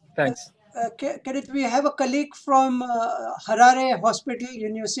 Okay, thanks. Kenneth, we have a colleague from Harare Hospital,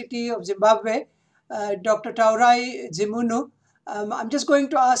 University of Zimbabwe, Dr. Taurai Zimunu. I'm just going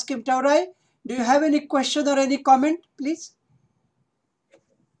to ask him, Taurai, do you have any question or any comment, please?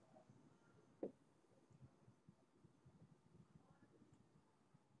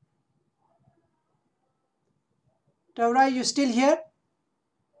 Taurai, you still here?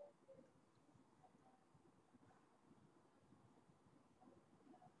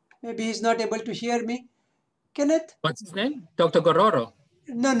 Maybe he's not able to hear me. Kenneth? What's his name? Dr. Gororo?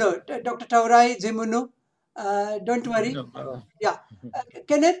 No, Dr. Taurai Zimunu. Don't worry. No, Yeah.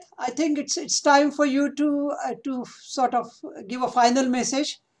 Kenneth, I think it's time for you to sort of give a final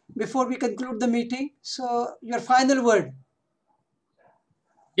message before we conclude the meeting. So your final word.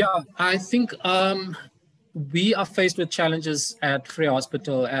 Yeah, I think we are faced with challenges at Free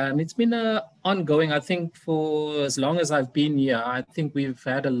Hospital, and it's been ongoing, I think, for as long as I've been here. I think we've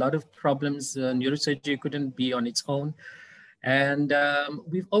had a lot of problems. Neurosurgery couldn't be on its own. And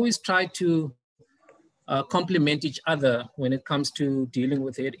we've always tried to complement each other when it comes to dealing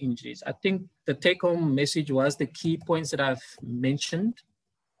with head injuries. I think the take-home message was the key points that I've mentioned.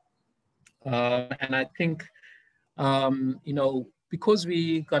 And I think, you know, because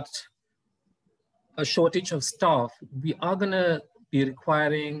we got a shortage of staff, we are going to be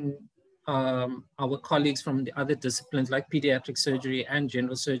requiring our colleagues from the other disciplines like pediatric surgery and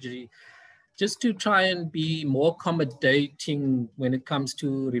general surgery just to try and be more accommodating when it comes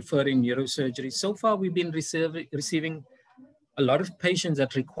to referring neurosurgery. So far, we've been receiving a lot of patients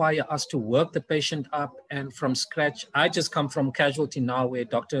that require us to work the patient up and from scratch. I just come from casualty now where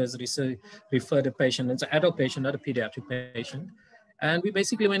doctors referred a patient. It's an adult patient, not a pediatric patient. And we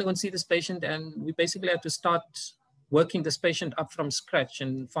basically went to go and see this patient, and we basically had to start working this patient up from scratch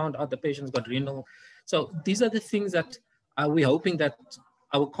and found out the patient's got renal. So these are the things that we're hoping that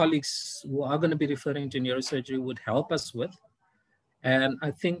our colleagues who are going to be referring to neurosurgery would help us with. And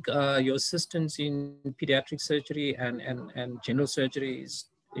I think your assistance in pediatric surgery and general surgery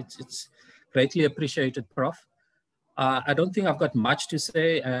it's greatly appreciated, Prof. I don't think I've got much to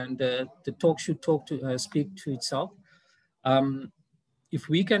say, and the talk should speak to itself. If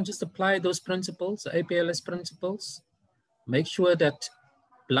we can just apply those principles, the APLS principles, make sure that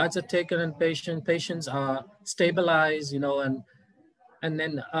bloods are taken and patients are stabilized, you know, and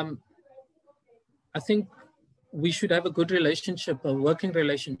then I think we should have a good relationship, a working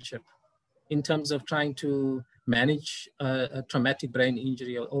relationship, in terms of trying to manage a traumatic brain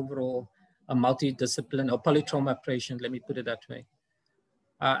injury or overall a multidiscipline or polytrauma patient, let me put it that way.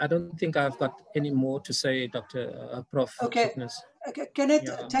 I don't think I've got any more to say, Dr. Prof. Okay. Fitness. Okay, Kenneth,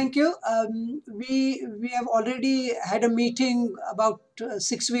 Yeah. thank you. We have already had a meeting about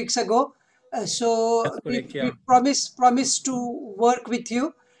 6 weeks ago. So That's correct, we yeah. promise to work with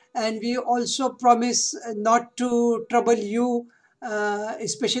you, and we also promise not to trouble you,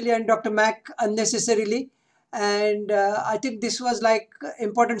 especially and Dr. Mack, unnecessarily. And I think this was like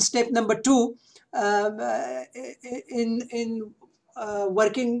important step number 2 in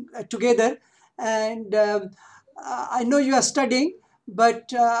working together. And I know you are studying,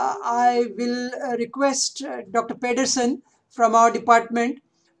 but I will request Dr. Pedersen from our department,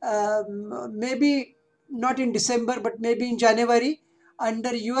 maybe not in December, but maybe in January,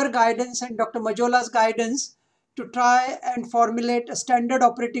 under your guidance and Dr. Majola's guidance, to try and formulate a standard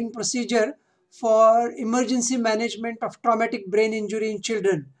operating procedure for emergency management of traumatic brain injury in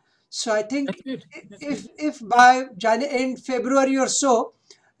children. So I think if by in February or so,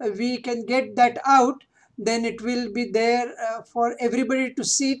 we can get that out, then it will be there for everybody to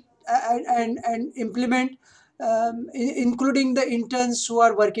see and implement, including the interns who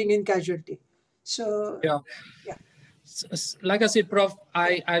are working in casualty. So, yeah. Like I said, Prof,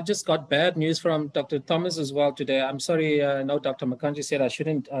 I just got bad news from Dr. Thomas as well today. I'm sorry, no, Dr. Makanji said I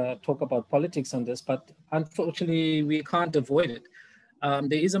shouldn't talk about politics on this, but unfortunately, we can't avoid it.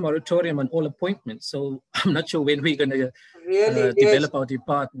 There is a moratorium on all appointments, so I'm not sure when we're going to develop our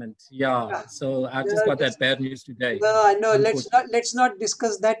department. Yeah, so I just got that bad news today. No, I know. Let's not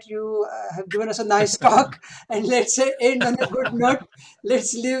discuss that. You have given us a nice talk, and let's end on a good note.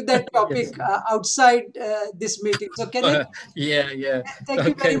 Let's leave that topic outside this meeting. So, Kenneth, yeah. Thank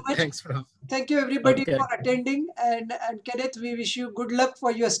you very much. Thanks, Prof. Thank you, everybody, for attending. And Kenneth, we wish you good luck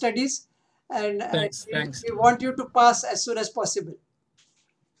for your studies, and thanks. We want you to pass as soon as possible.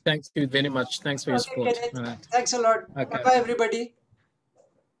 Thank you very much. Thanks for your support. Right. Thanks a lot. Bye-bye, everybody.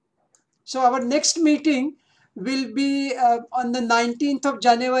 So our next meeting will be on the 19th of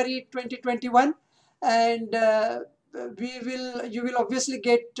January 2021, and you will obviously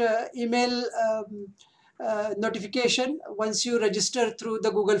get email notification once you register through the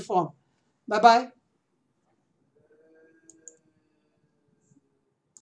Google form. Bye-bye.